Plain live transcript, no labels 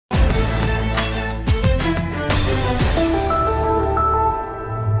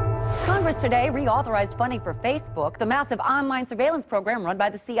today reauthorized funding for Facebook, the massive online surveillance program run by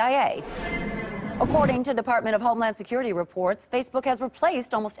the CIA. According to Department of Homeland Security reports, Facebook has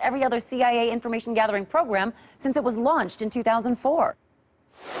replaced almost every other CIA information gathering program since it was launched in 2004.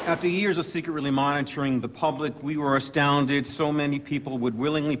 After years of secretly monitoring the public, we were astounded so many people would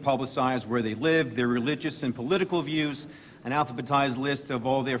willingly publicize where they lived, their religious and political views, an alphabetized list of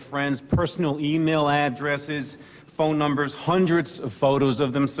all their friends' personal email addresses, phone numbers, hundreds of photos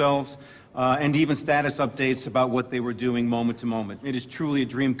of themselves, and even status updates about what they were doing moment to moment. It is truly a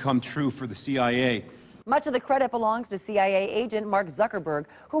dream come true for the CIA. Much of the credit belongs to CIA agent Mark Zuckerberg,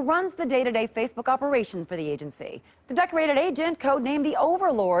 who runs the day-to-day Facebook operation for the agency. The decorated agent, codenamed the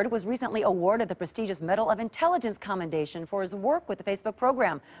Overlord, was recently awarded the prestigious Medal of Intelligence Commendation for his work with the Facebook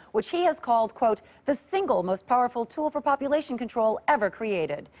program, which he has called, quote, the single most powerful tool for population control ever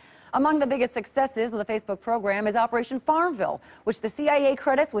created. Among the biggest successes of the Facebook program is Operation Farmville, which the CIA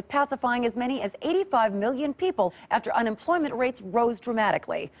credits with pacifying as many as 85 million people after unemployment rates rose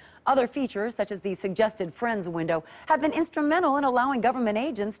dramatically. Other features, such as the suggested friends window, have been instrumental in allowing government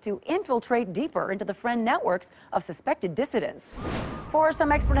agents to infiltrate deeper into the friend networks of suspected dissidents. For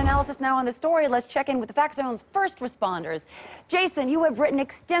some expert analysis now on the story, let's check in with the Fact Zone's first responders. Jason, you have written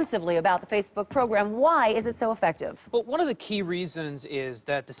extensively about the Facebook program. Why is it so effective? Well, one of the key reasons is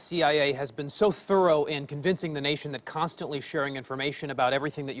that the CIA has been so thorough in convincing the nation that constantly sharing information about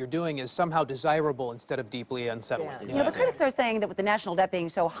everything that you're doing is somehow desirable instead of deeply unsettling. Yeah. You know, but critics are saying that with the national debt being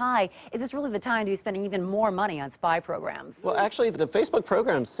so high, is this really the time to be spending even more money on spy programs? Well, actually, the Facebook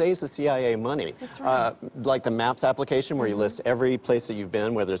program saves the CIA money. That's right. Like the Maps application, where you list every place that you've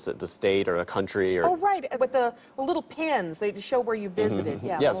been, whether it's the state or a country or... Oh, right, with the little pins to show where you visited.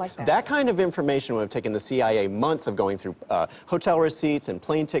 Yeah, yes, I like that. that kind of information would have taken the CIA months of going through hotel receipts and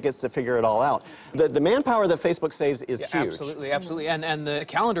plane tickets to figure it all out. The manpower that Facebook saves is huge. Absolutely, absolutely. And the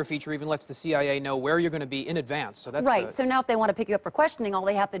calendar feature even lets the CIA know where you're going to be in advance. So that's right. So now if they want to pick you up for questioning, all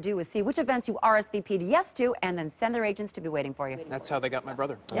they have to do is see which events you RSVP'd yes to and then send their agents to be waiting for you. That's how they got my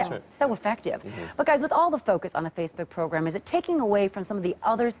brother. Yeah, right. So effective. But guys, with all the focus on the Facebook program, is it taking away from some of the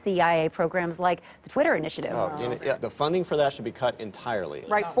other CIA programs like the Twitter initiative? Yeah, the funding for that should be cut entirely.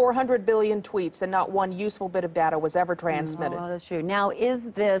 Right, 400 billion tweets and not one useful bit of data was ever transmitted. Oh, that's true. Now, is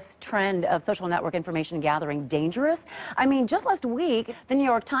this trend of social network information gathering dangerous? I mean, just last week, the New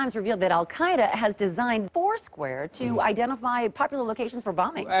York Times revealed that Al-Qaeda has designed Foursquare to identify popular locations for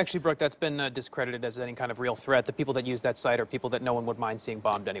bombing. Well, actually, Brooke, that's been discredited as any kind of real threat. The people that use that site are people that no one would mind seeing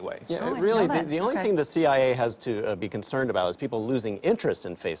bombed anyway. Yeah, so. really, the only thing the CIA has to be concerned about is people losing interest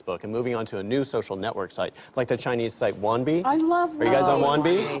in Facebook and moving on to a new social network site, like the Chinese site Wanbi. I love Are you guys on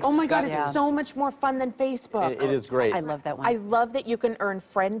Wanbi? Oh my God, it's so much more fun than Facebook. It is great. I love that one. I love that you can earn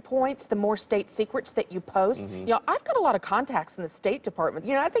friend points the more state secrets that you post. You know, I've got a lot of contacts in the State Department.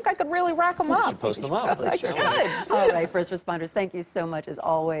 You know, I think I could really rack them up. You should post them up. I should. All right, first responders, thank you so much as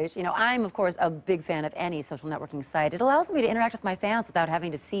always. You know, I'm, of course, a big fan of any social networking site. It allows me to interact with my fans without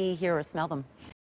having to see, hear, or smell them.